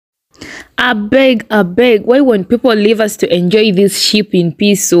I beg, why won't people leave us to enjoy this ship in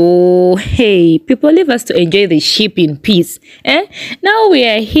peace? So, hey, people leave us to enjoy the ship in peace. Eh? Now we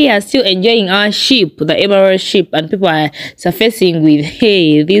are here still enjoying our ship, the Emerald ship, and people are surfacing with,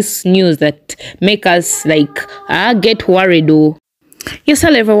 hey, this news that make us like, get worried, oh. Yes,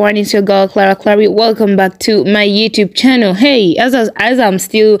 hello everyone, it's your girl Clara Clary. Welcome back to my YouTube channel. Hey, as I'm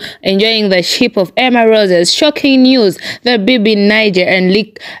still enjoying the ship of Emerald's shocking news that BB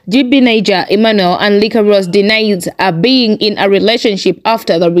Niger, Emmanuel and Liquorose denies being in a relationship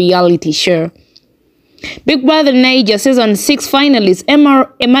after the reality show. Big Brother Niger season 6 finalists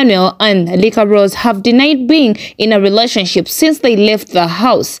Emmanuel and Liquorose have denied being in a relationship since they left the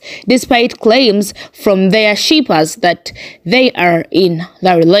house, despite claims from their shippers that they are in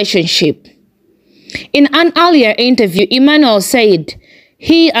the relationship. In an earlier interview, Emmanuel said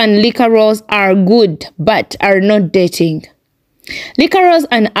he and Liquorose are good but are not dating. Liquorose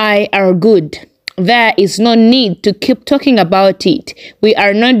and I are good. There is no need to keep talking about it. We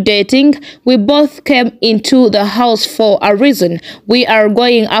are not dating. We both came into the house for a reason. We are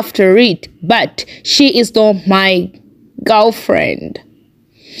going after it, but she is not my girlfriend.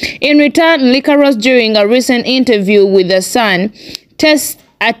 In return, Liquorose, during a recent interview with The Sun,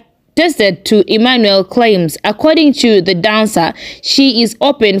 attested to Emmanuel claims. According to the dancer, she is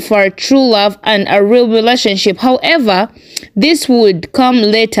open for true love and a real relationship. However, this would come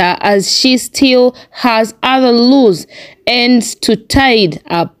later as she still has other loose ends to tie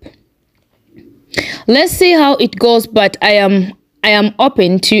up. Let's see how it goes, but I am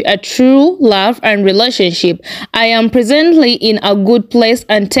open to a true love and relationship. I am presently in a good place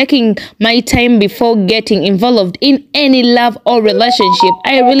and taking my time before getting involved in any love or relationship.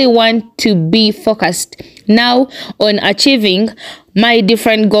 I really want to be focused now on achieving my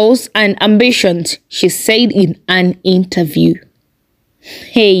different goals and ambitions, she said in an interview.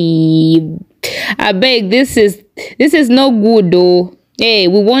 Hey, I beg, this is no good though. Hey,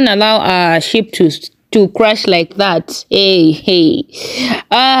 we won't allow our ship to crash like that. Hey.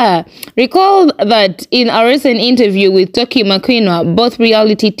 Recall that in a recent interview with Toki Makwinwa, both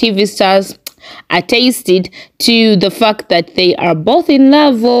reality TV stars attested to the fact that they are both in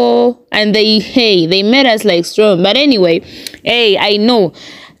love, and they made us like strong. But anyway, I know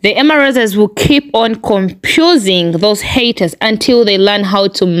the Emeralds will keep on confusing those haters until they learn how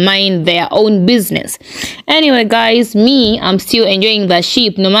to mind their own business. Anyway, guys, I'm still enjoying the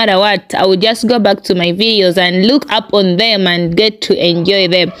ship. No matter what, I will just go back to my videos and look up on them and get to enjoy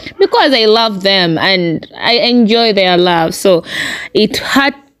them because I love them and I enjoy their love. So it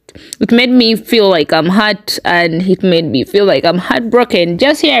made me feel like I'm hurt, and it made me feel like I'm heartbroken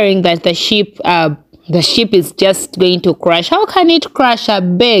just hearing that the ship is just going to crash. How can it crash? I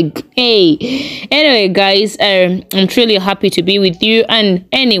beg. Hey. Anyway, guys, I'm truly happy to be with you. And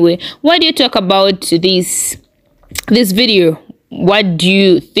anyway, what do you talk about this video? What do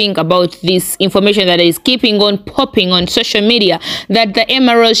you think about this information that is keeping on popping on social media, that the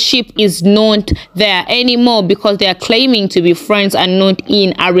Emerald ship is not there anymore because they are claiming to be friends and not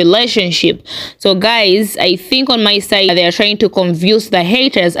in a relationship? So guys, I think on my side they are trying to confuse the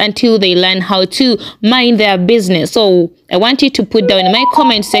haters until they learn how to mind their business. So I want you to put down in my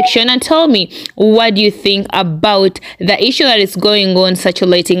comment section and tell me what do you think about the issue that is going on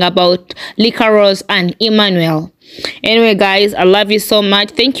circulating about Liquorose and Emmanuel. Anyway, guys, I love you so much.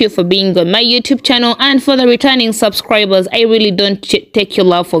 Thank you for being on my YouTube channel, and for the returning subscribers, I really don't take your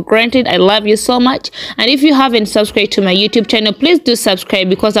love for granted. I love you so much. And if you haven't subscribed to my YouTube channel, please do subscribe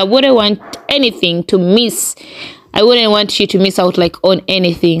because I wouldn't want anything to miss. I wouldn't want you to miss out like on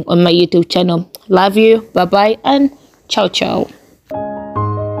anything on my YouTube channel. Love you. Bye bye and ciao ciao.